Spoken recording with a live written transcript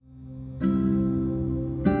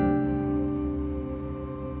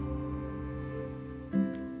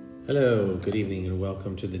Hello, good evening, and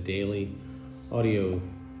welcome to the daily audio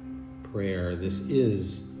prayer. This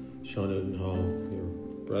is Sean Odenhall, your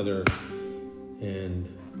brother in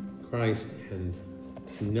Christ, and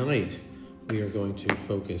tonight we are going to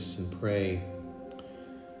focus and pray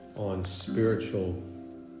on spiritual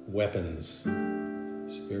weapons,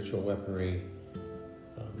 spiritual weaponry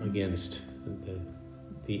against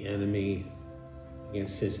the enemy,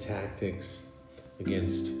 against his tactics,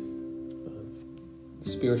 against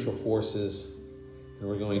spiritual forces. And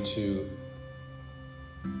we're going to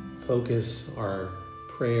focus our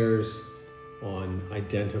prayers on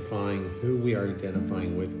identifying who we are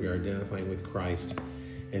identifying with. We are identifying with Christ,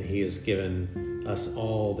 and He has given us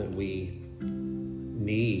all that we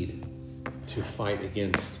need to fight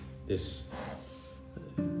against this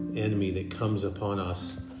enemy that comes upon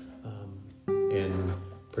us, and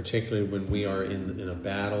particularly when we are in a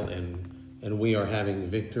battle and we are having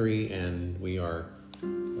victory and we are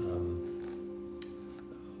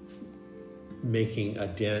making a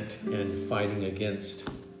dent and fighting against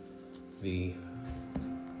the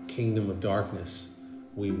kingdom of darkness.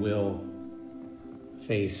 We will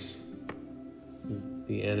face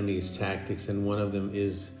the enemy's tactics, and one of them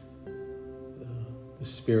is the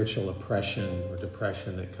spiritual oppression or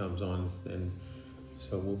depression that comes on. And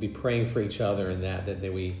so we'll be praying for each other in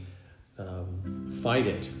that we fight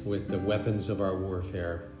it with the weapons of our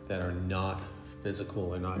warfare that are not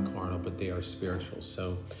physical and not carnal, but they are spiritual.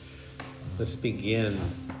 So let's begin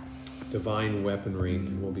divine weaponry.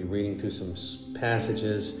 We'll be reading through some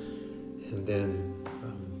passages and then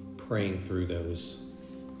praying through those.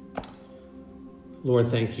 Lord,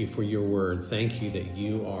 thank you for your word. Thank you that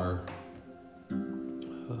you are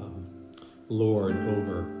Lord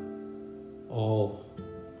over all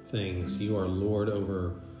things. You are Lord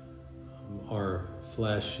over our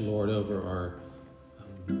flesh, Lord over our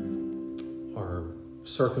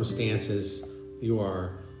circumstances. You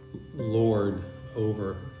are Lord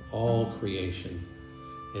over all creation,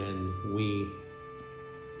 and we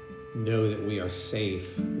know that we are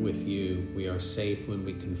safe with you. We are safe when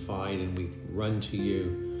we confide and we run to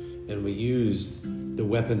you, and we use the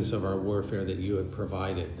weapons of our warfare that you have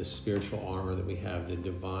provided, the spiritual armor that we have, the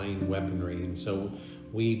divine weaponry. And so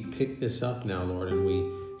we pick this up now, Lord, and we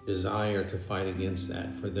desire to fight against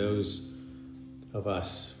that. For those of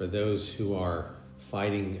us, for those who are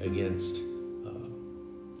fighting against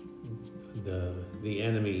the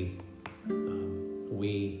enemy,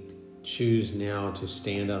 we choose now to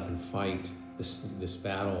stand up and fight this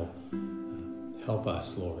battle. Help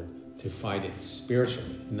us, Lord, to fight it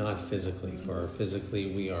spiritually, not physically. For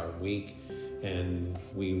physically we are weak, and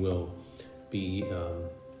we will be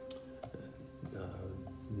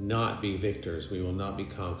not be victors. We will not be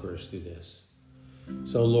conquerors through this.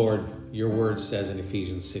 So, Lord, your word says in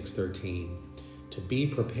Ephesians 6:13, to be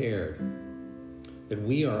prepared, that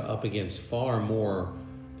we are up against far more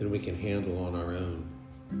than we can handle on our own.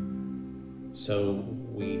 So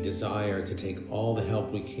we desire to take all the help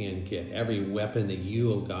we can get, every weapon that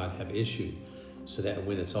you, oh God, have issued, so that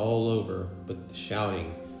when it's all over, but the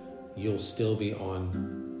shouting, you'll still be on,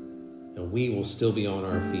 and we will still be on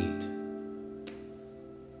our feet.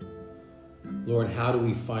 Lord, how do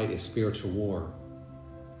we fight a spiritual war?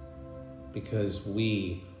 Because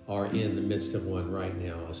we are in the midst of one right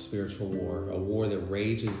now, a spiritual war, a war that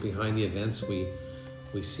rages behind the events we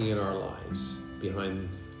see in our lives, behind,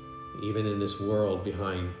 even in this world,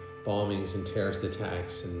 behind bombings and terrorist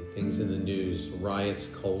attacks and things in the news, riots,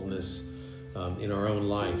 coldness, in our own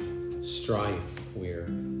life, strife. We're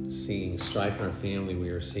seeing strife in our family. We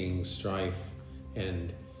are seeing strife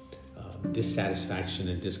and dissatisfaction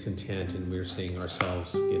and discontent, and we're seeing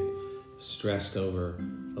ourselves get stressed over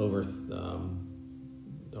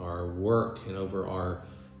our work and over our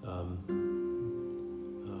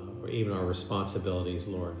or even our responsibilities,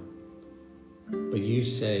 Lord. But you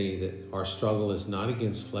say that our struggle is not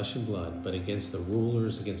against flesh and blood, but against the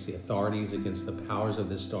rulers, against the authorities, against the powers of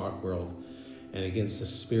this dark world, and against the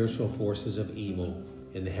spiritual forces of evil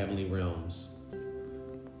in the heavenly realms.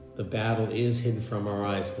 The battle is hidden from our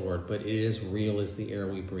eyes, Lord, but it is real as the air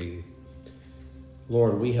we breathe.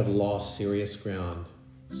 Lord, we have lost serious ground,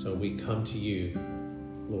 so we come to you,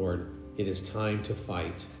 Lord. It is time to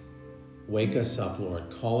fight. Wake us up, Lord.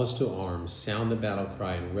 Call us to arms. Sound the battle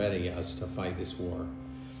cry and ready us to fight this war.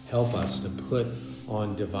 Help us to put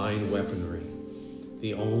on divine weaponry,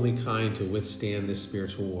 the only kind to withstand this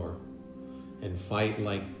spiritual war, and fight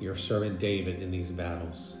like your servant David in these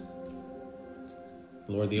battles.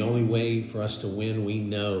 Lord, the only way for us to win, we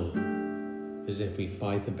know, is if we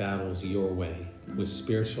fight the battles your way, with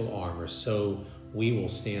spiritual armor, so we will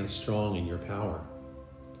stand strong in your power.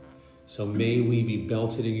 So may we be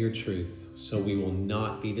belted in your truth, so we will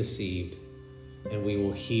not be deceived, and we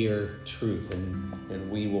will hear truth,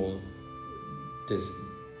 and we will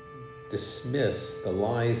dismiss the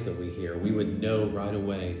lies that we hear. We would know right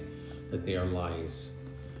away that they are lies.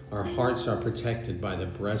 Our hearts are protected by the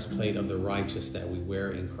breastplate of the righteous that we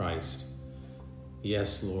wear in Christ.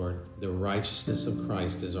 Yes, Lord, the righteousness of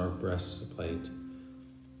Christ is our breastplate.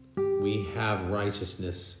 We have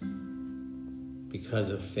righteousness because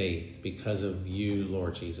of faith, because of you,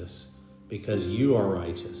 Lord Jesus, because you are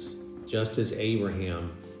righteous, just as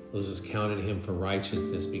Abraham was counted him for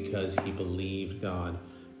righteousness because he believed God.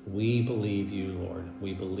 We believe you, Lord.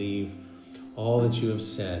 We believe all that you have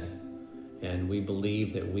said, and we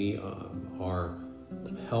believe that we are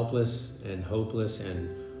helpless and hopeless,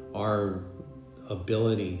 and our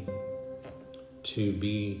ability to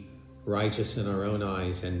be righteous in our own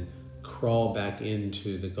eyes and crawl back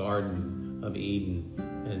into the Garden of Eden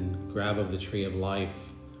and grab of the tree of life,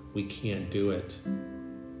 we can't do it.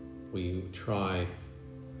 We try,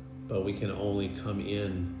 but we can only come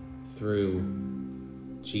in through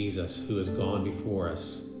Jesus, who has gone before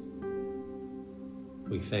us.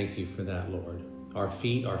 We thank you for that, Lord. Our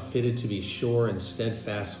feet are fitted to be sure and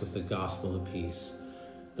steadfast with the gospel of peace,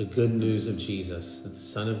 the good news of Jesus, the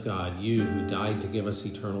Son of God, you who died to give us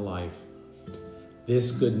eternal life.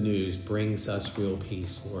 This good news brings us real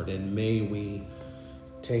peace, Lord, and may we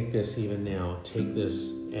take this even now, take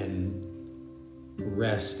this and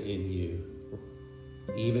rest in you.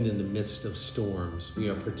 Even in the midst of storms, we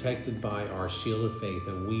are protected by our shield of faith,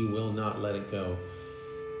 and we will not let it go.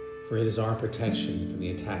 For it is our protection from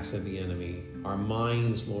the attacks of the enemy. Our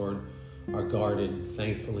minds, Lord, are guarded,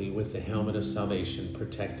 thankfully, with the helmet of salvation,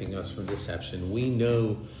 protecting us from deception. We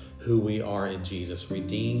know who we are in Jesus,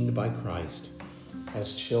 redeemed by Christ,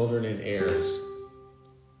 as children and heirs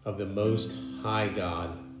of the Most High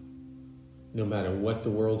God, no matter what the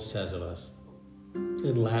world says of us.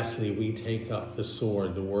 And lastly, we take up the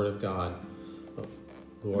sword, the word of God.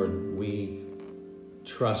 Lord, we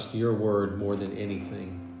trust your word more than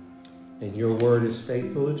anything. And your word is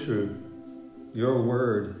faithful and true. Your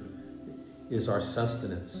word is our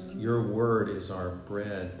sustenance. Your word is our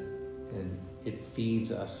bread, and it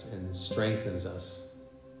feeds us and strengthens us.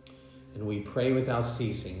 And we pray without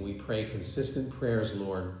ceasing. We pray consistent prayers,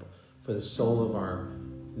 Lord, for the soul of our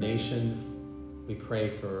nation. We pray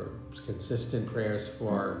for consistent prayers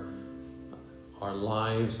for our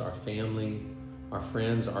lives, our family, our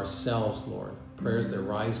friends, ourselves, Lord. Prayers that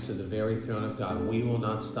rise to the very throne of God. We will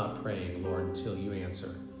not stop praying, Lord, until you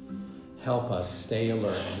answer. Help us stay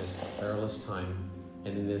alert in this perilous time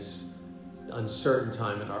and in this uncertain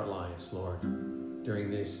time in our lives, Lord,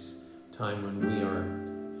 during this time when we are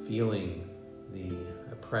feeling the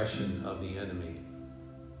oppression of the enemy.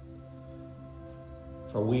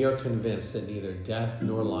 For we are convinced that neither death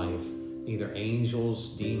nor life, neither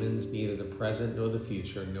angels, demons, neither the present nor the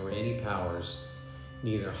future, nor any powers,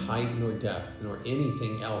 neither height nor depth, nor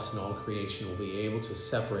anything else in all creation will be able to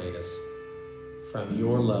separate us from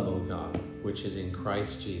your love, O God, which is in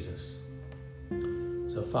Christ Jesus.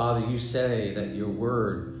 So, Father, you say that your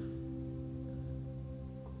word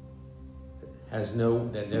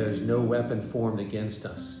that there is no weapon formed against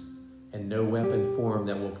us, and no weapon formed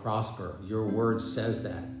that will prosper. Your word says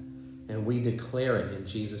that, and we declare it in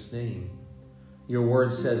Jesus' name. Your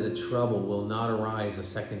word says that trouble will not arise a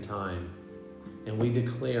second time, and we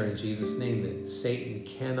declare in Jesus' name that Satan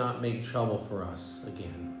cannot make trouble for us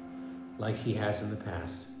again, like he has in the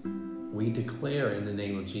past. We declare in the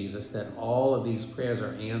name of Jesus that all of these prayers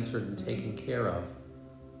are answered and taken care of.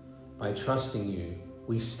 By trusting you,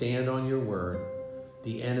 we stand on your word.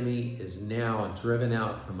 The enemy is now driven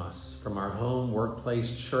out from us, from our home,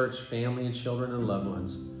 workplace, church, family, and children and loved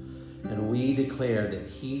ones. And we declare that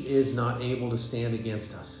he is not able to stand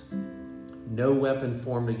against us. No weapon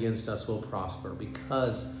formed against us will prosper,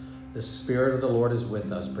 because the Spirit of the Lord is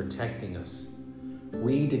with us, protecting us.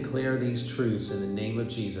 We declare these truths in the name of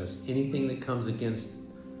Jesus. Anything that comes against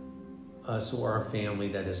us or our family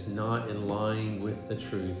that is not in line with the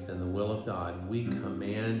truth and the will of God, we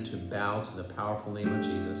command to bow to the powerful name of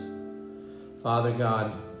Jesus. Father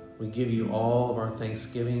God, we give you all of our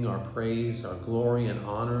thanksgiving, our praise, our glory and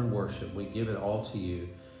honor and worship. We give it all to you.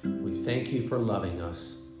 We thank you for loving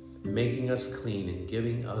us, making us clean, and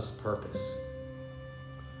giving us purpose.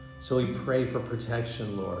 So we pray for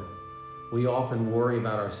protection, Lord. We often worry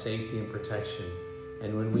about our safety and protection.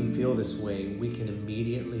 And when we feel this way, we can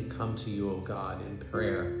immediately come to you, O God, in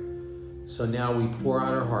prayer. So now we pour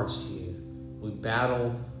out our hearts to you. We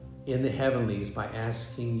battle in the heavenlies by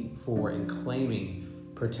asking for and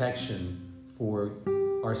claiming protection for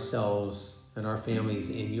ourselves and our families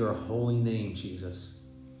in your holy name, Jesus.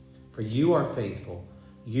 For you are faithful.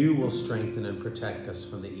 You will strengthen and protect us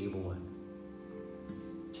from the evil one.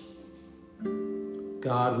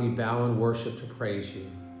 God, we bow in worship to praise you.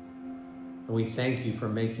 And we thank you for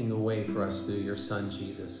making a way for us through your Son,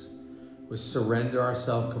 Jesus. We surrender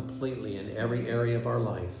ourselves completely in every area of our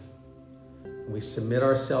life. We submit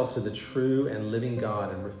ourselves to the true and living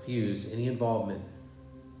God and refuse any involvement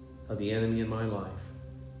of the enemy in my life.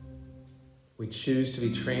 We choose to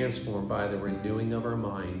be transformed by the renewing of our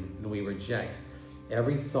mind, and we reject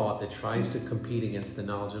every thought that tries to compete against the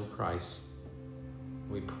knowledge of Christ.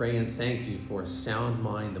 We pray and thank you for a sound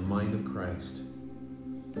mind, the mind of Christ.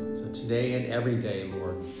 So today and every day,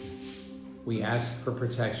 Lord, we ask for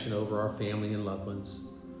protection over our family and loved ones,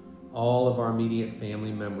 all of our immediate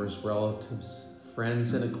family members, relatives,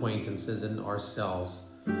 friends and acquaintances, and ourselves.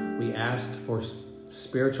 We ask for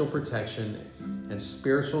spiritual protection and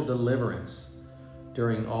spiritual deliverance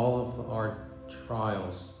during all of our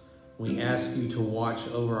trials. We ask you to watch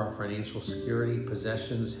over our financial security,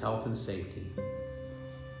 possessions, health, and safety.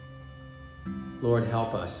 Lord,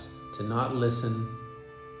 help us to not listen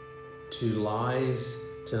to lies,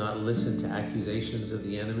 to not listen to accusations of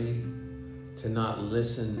the enemy, to not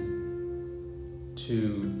listen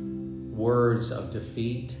to words of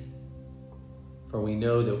defeat. For we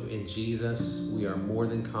know that in Jesus we are more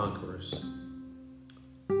than conquerors.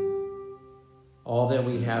 All that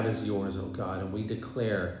we have is yours, O God, and we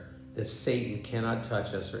declare that Satan cannot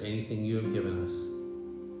touch us or anything you have given us.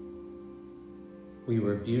 We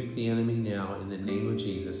rebuke the enemy now in the name of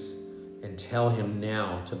Jesus and tell him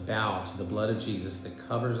now to bow to the blood of Jesus that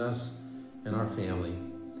covers us and our family.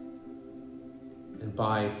 And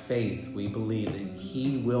by faith, we believe that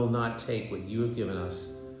he will not take what you have given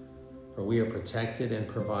us, for we are protected and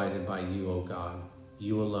provided by you, O God,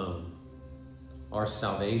 you alone. Our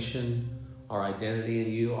salvation, our identity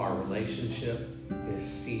in you, our relationship is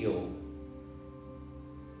sealed.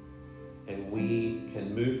 And we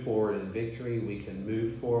can move forward in victory. We can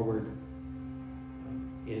move forward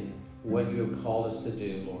in what you have called us to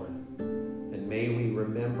do, Lord. And may we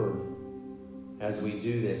remember as we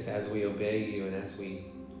do this, as we obey you, and as we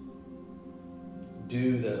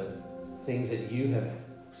do the things that you have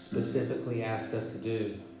specifically asked us to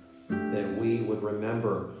do, that we would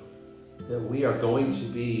remember that we are going to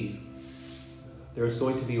be, there's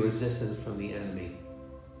going to be resistance from the enemy.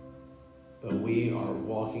 But we are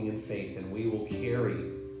walking in faith, and we will carry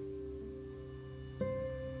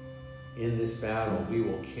in this battle, we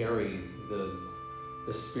will carry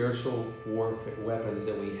the spiritual warfare weapons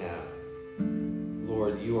that we have.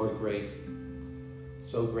 Lord, you are great,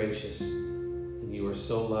 so gracious, and you are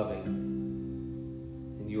so loving,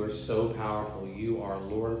 and you are so powerful. You are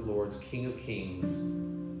Lord of Lords, King of Kings.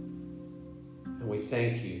 And we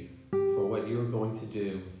thank you for what you are going to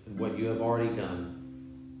do and what you have already done.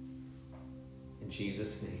 In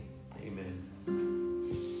Jesus' name, amen.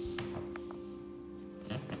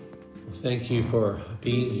 Well, thank you for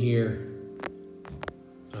being here.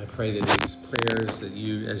 I pray that these prayers that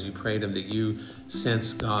you, as you prayed them, that you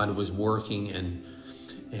sense God was working and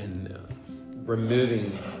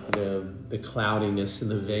removing the cloudiness and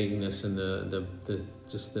the vagueness and the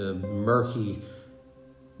just the murky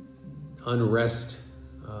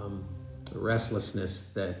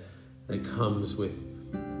restlessness that comes with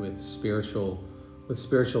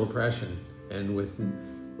spiritual oppression and with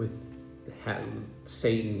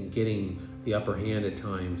Satan getting the upper hand at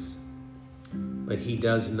times. But he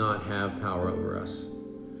does not have power over us.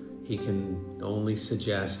 He can only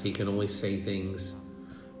suggest, he can only say things,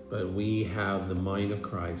 but we have the mind of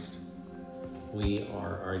Christ.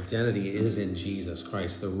 Our identity is in Jesus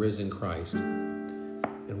Christ, the risen Christ.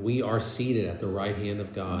 And we are seated at the right hand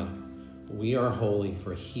of God. We are holy,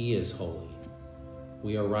 for he is holy.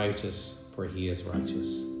 We are righteous, for he is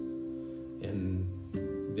righteous. And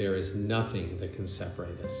there is nothing that can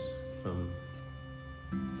separate us from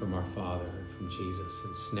our Father and from Jesus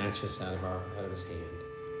and snatch us out of his hand.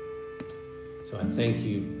 So I thank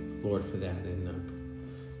you, Lord, for that.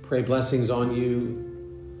 And pray blessings on you,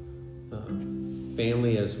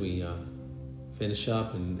 family, as we finish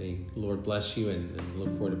up. And may Lord bless you, and look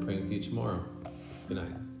forward to praying with you tomorrow. Good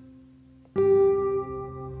night.